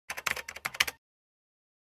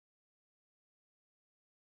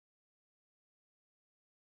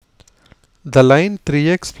The line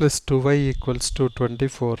 3x plus 2y equals to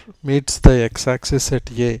 24 meets the x-axis at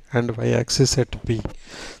A and y-axis at B.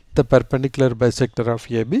 The perpendicular bisector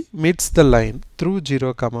of AB meets the line through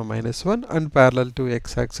 0, minus 1 and parallel to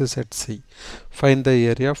x-axis at C. Find the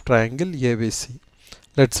area of triangle ABC.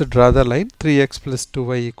 Let's draw the line 3x plus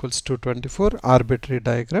 2y equals to 24, arbitrary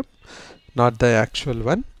diagram, not the actual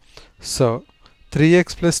one. So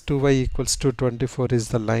 3x plus 2y equals to 24 is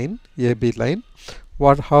the line, AB line.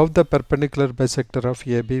 How the perpendicular bisector of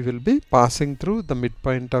AB will be passing through the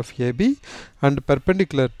midpoint of AB and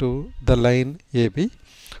perpendicular to the line AB.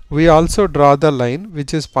 We also draw the line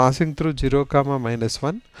which is passing through 0, minus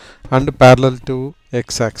 1 and parallel to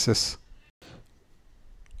x-axis.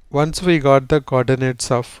 Once we got the coordinates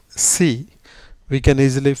of C, we can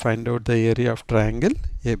easily find out the area of triangle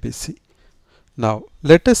ABC. Now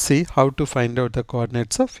let us see how to find out the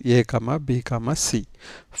coordinates of A, B, C.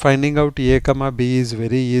 Finding out A, B is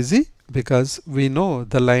very easy because we know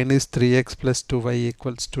the line is 3x plus 2y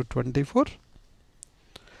equals to 24.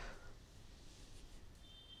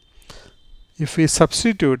 If we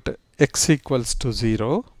substitute x equals to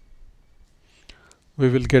 0, we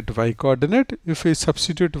will get y coordinate. If we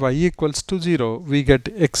substitute y equals to 0, we get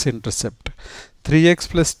x-intercept. 3x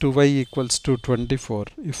plus 2y equals to 24.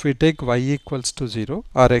 If we take y equals to 0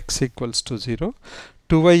 or x equals to 0,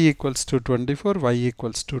 2y equals to 24, y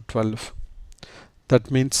equals to 12. That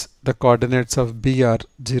means the coordinates of B are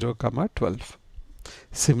 0, 12.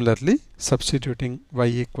 Similarly, substituting y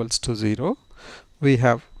equals to 0, we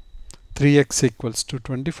have 3x equals to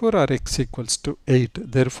 24 or x equals to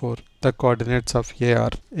 8. Therefore, the coordinates of A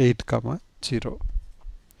are 8, 0.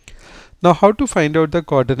 Now how to find out the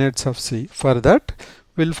coordinates of C? For that,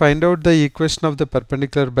 we'll find out the equation of the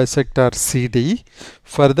perpendicular bisector CD.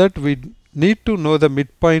 For that, we need to know the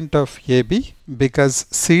midpoint of AB because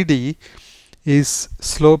CD is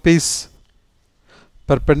slope is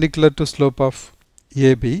perpendicular to slope of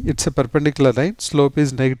AB. It's a perpendicular line. Slope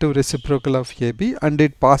is negative reciprocal of AB and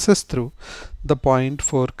it passes through the point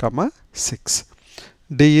 4, 6.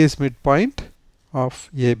 D is midpoint of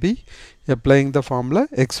AB. Applying the formula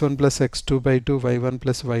x1 plus x2 by 2, y1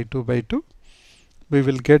 plus y2 by 2, we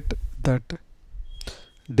will get that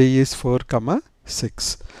D is 4,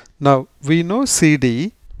 6. Now we know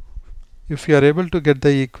CD. If you are able to get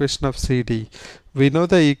the equation of CD, we know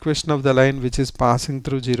the equation of the line which is passing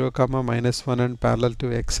through 0, minus 1 and parallel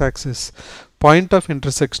to x-axis. Point of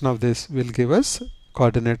intersection of this will give us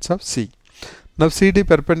coordinates of C. Now CD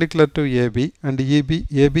perpendicular to AB and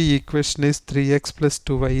AB equation is 3x plus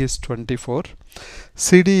 2y is 24.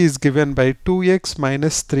 CD is given by 2x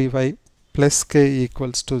minus 3y plus k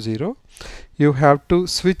equals to 0. You have to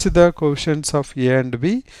switch the coefficients of A and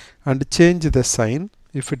B and change the sign.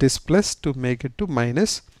 If it is plus, to make it to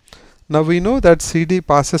minus. Now we know that CD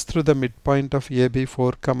passes through the midpoint of AB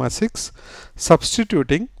 4, 6.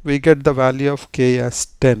 Substituting, we get the value of k as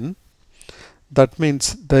 10. That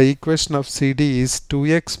means the equation of CD is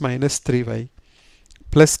 2x minus 3y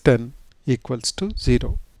plus 10 equals to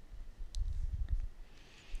 0.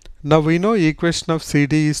 Now we know equation of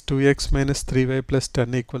CD is 2x minus 3y plus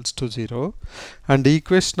 10 equals to 0 and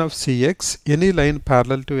equation of CX, any line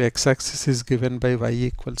parallel to x-axis is given by y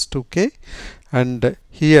equals to k, and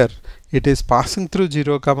here it is passing through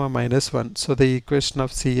 0, minus 1. So the equation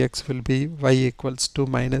of CX will be y equals to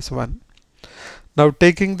minus 1. Now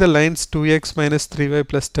taking the lines 2x minus 3y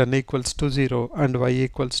plus 10 equals to 0 and y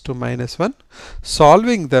equals to minus 1,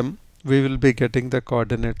 solving them, we will be getting the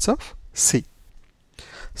coordinates of C.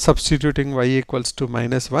 Substituting y equals to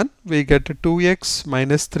minus 1, we get 2x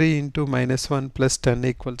minus 3 into minus 1 plus 10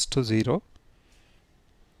 equals to 0.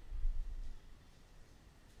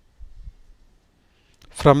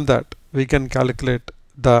 From that, we can calculate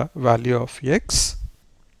the value of x.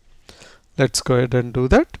 Let's go ahead and do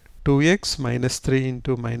that. 2x minus 3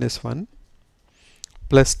 into minus 1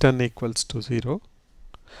 plus 10 equals to 0.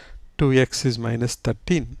 2x is minus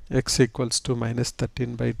 13. X equals to minus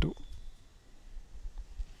 13 by 2.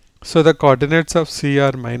 So the coordinates of C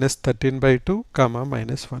are minus 13 by 2,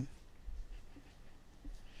 minus 1.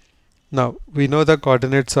 Now we know the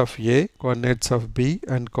coordinates of A, coordinates of B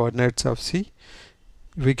and coordinates of C.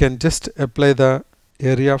 We can just apply the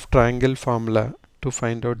area of triangle formula to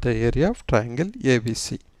find out the area of triangle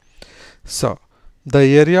ABC. So the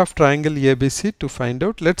area of triangle ABC to find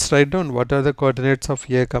out, let's write down what are the coordinates of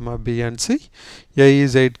A, B and C. A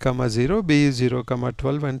is 8, 0, B is 0,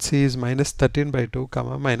 12 and C is minus 13 by 2,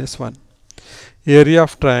 minus 1. Area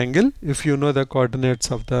of triangle, if you know the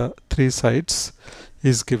coordinates of the three sides,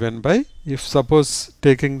 is given by, if suppose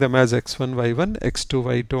taking them as x1, y1, x2,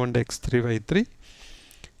 y2 and x3, y3,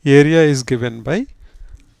 area is given by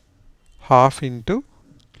half into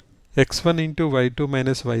x1 into y2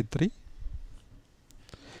 minus y3.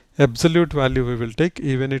 Absolute value we will take,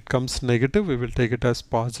 even it comes negative, we will take it as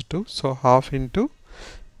positive. So half into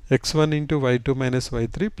x1 into y2 minus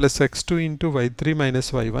y3 plus x2 into y3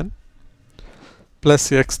 minus y1 plus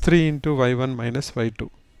x3 into y1 minus y2.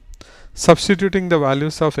 Substituting the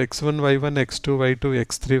values of x1, y1, x2, y2,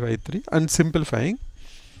 x3, y3 and simplifying,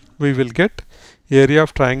 we will get area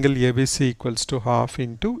of triangle ABC equals to half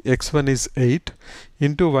into x1 is 8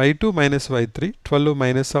 into y2 minus y3, 12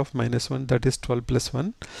 minus of minus 1, that is 12 plus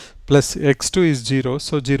 1, plus x2 is 0,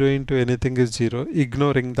 so 0 into anything is 0,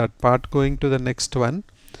 ignoring that part, going to the next one.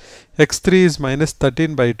 x3 is minus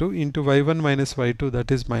 13 by 2 into y1 minus y2,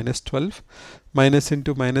 that is minus 12. Minus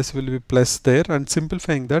into minus will be plus there, and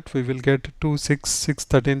simplifying that we will get 2, 6, 6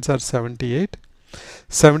 13s are 78.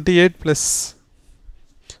 78 plus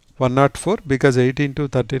 104, because 8 into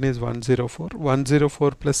 13 is 104.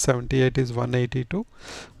 104 plus 78 is 182.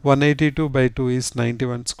 182 by 2 is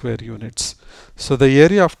 91 square units. So the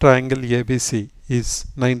area of triangle ABC is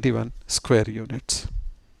 91 square units.